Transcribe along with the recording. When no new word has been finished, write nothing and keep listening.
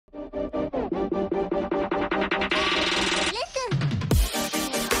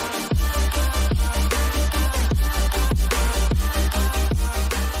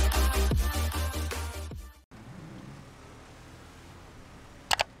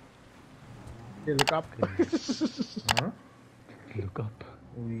Okay, look up. Huh? Look up.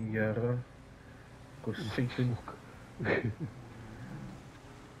 Oei, jaren. Concession.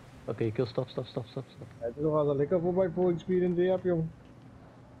 Oké, kill, stop. Het is nog altijd lekker voorbij voor experience heb, jong.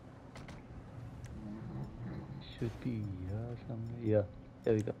 Should be, somewhere. Yeah,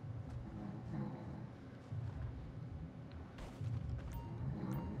 there we go.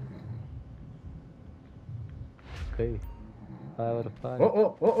 Okay. Fire.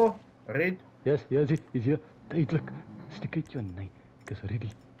 Oh. Red. Yes, he's here. Duidelijk. Stick it your nee. Ik is ready.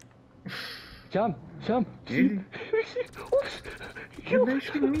 Jam. Jullie. Oeps. Je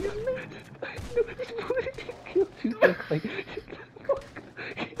bent niet meer. He's moving. Kill you. Fuck.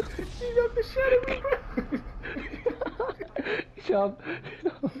 Je hebt de shadow. Jam.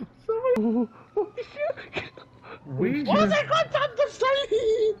 Oh shit. Wee. Oh, they got on the side!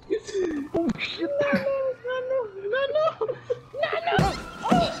 Oh shit. No!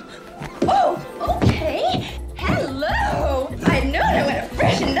 Oh, okay. Hello. I know I want to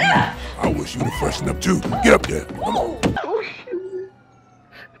freshen up. I wish you'd have freshened up too. Get up there. Oh shit.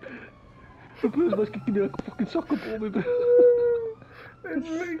 Bro, was kicking like a fucking soccer ball, me, bro. Oh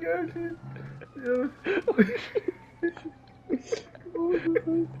my god.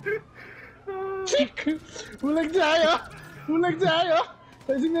 Chick! Hoe lijkt hij, ja? Hoe lijkt hij, ja?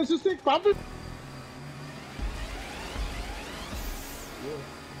 Hij is net zo stik, papa.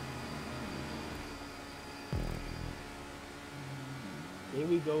 Here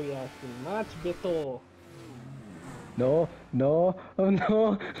we go, Yasin. Match battle. No, oh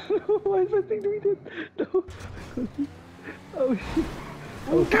no, why is that thing doing that? No. Oh shit.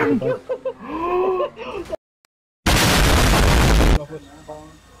 Oh god.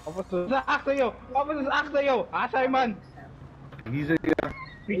 Wat is achter jou? Wat is achter jou? Asai man. Hier zit je.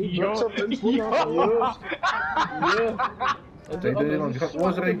 Yo. Zij doet iemand, die gaat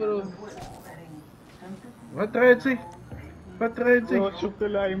losrijden. Wat draait zich? Yo, zoek de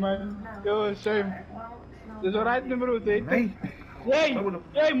lijn man. Yo, shame. Dus een right nummer uit, hè? Nee. Hey,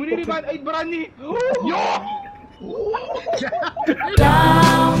 moet je die man uitbranden? Yo!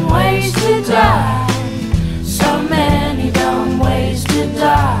 Dumb ways to die. So many dumb ways to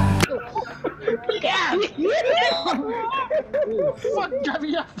die. Yeah! Fuck, got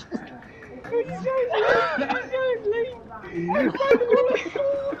me up!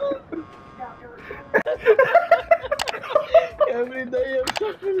 Every day I'm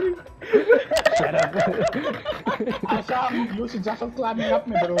suffering. Shut up. Asam, you should just climbing up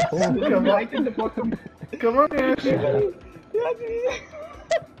me, bro. You're right in the bottom. Come on, Ash.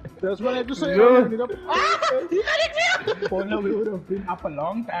 That's what I have to say. Yeah. You got it, Polo, we would have been up a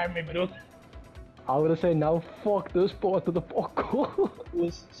long time, bro. I would have said now fuck this part of the parkour.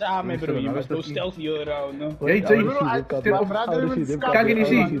 Samen, bro. You must go stealthy around, no? Jij zei, kan je niet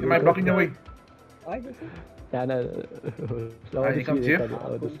zien? Maar blocking the way. Ja, nee. Ik kan Jeff.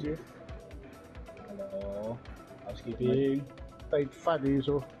 Hello. Housekeeping. Tijd fat hier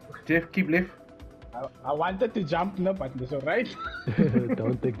zo. Jeff, keep live. I wanted to jump, no, but it's alright.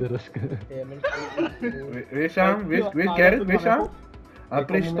 Don't take the risk. Where's Sam? Where's Garrett? Where's Sam? I'll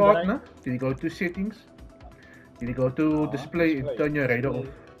play start, no? Did you go to settings? Did you go to display and turn your radar off?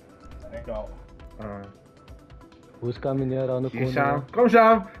 There you go. Who's coming here around the corner? Sam. Come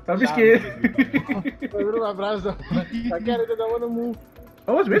Sam! Don't be scared. Bro, my brother. I Garrett, I don't wanna move.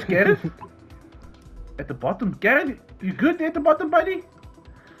 Oh, where's Garrett? At the bottom. Garrett, you good at the bottom, buddy?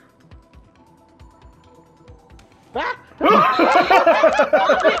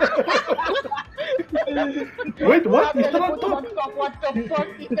 Wait, what? He's still on top. What the fuck?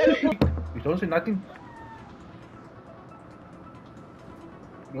 He's don't say nothing.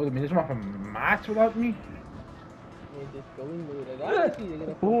 No, the minutes van match without me.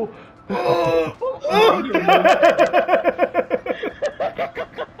 Oh!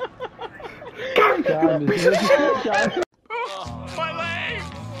 My leg!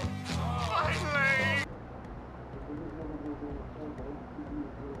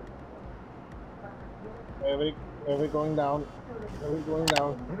 Are we going down? Are we going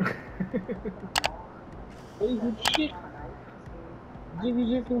down? Hey, good shit.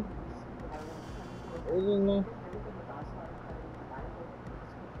 Jiggy. Isn't it?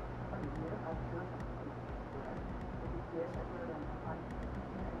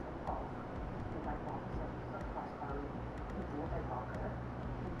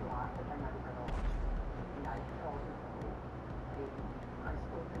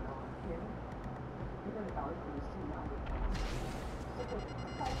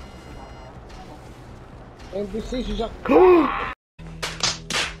 NPC's are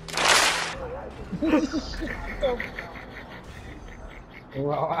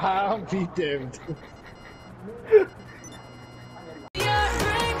Well, I'll be damned.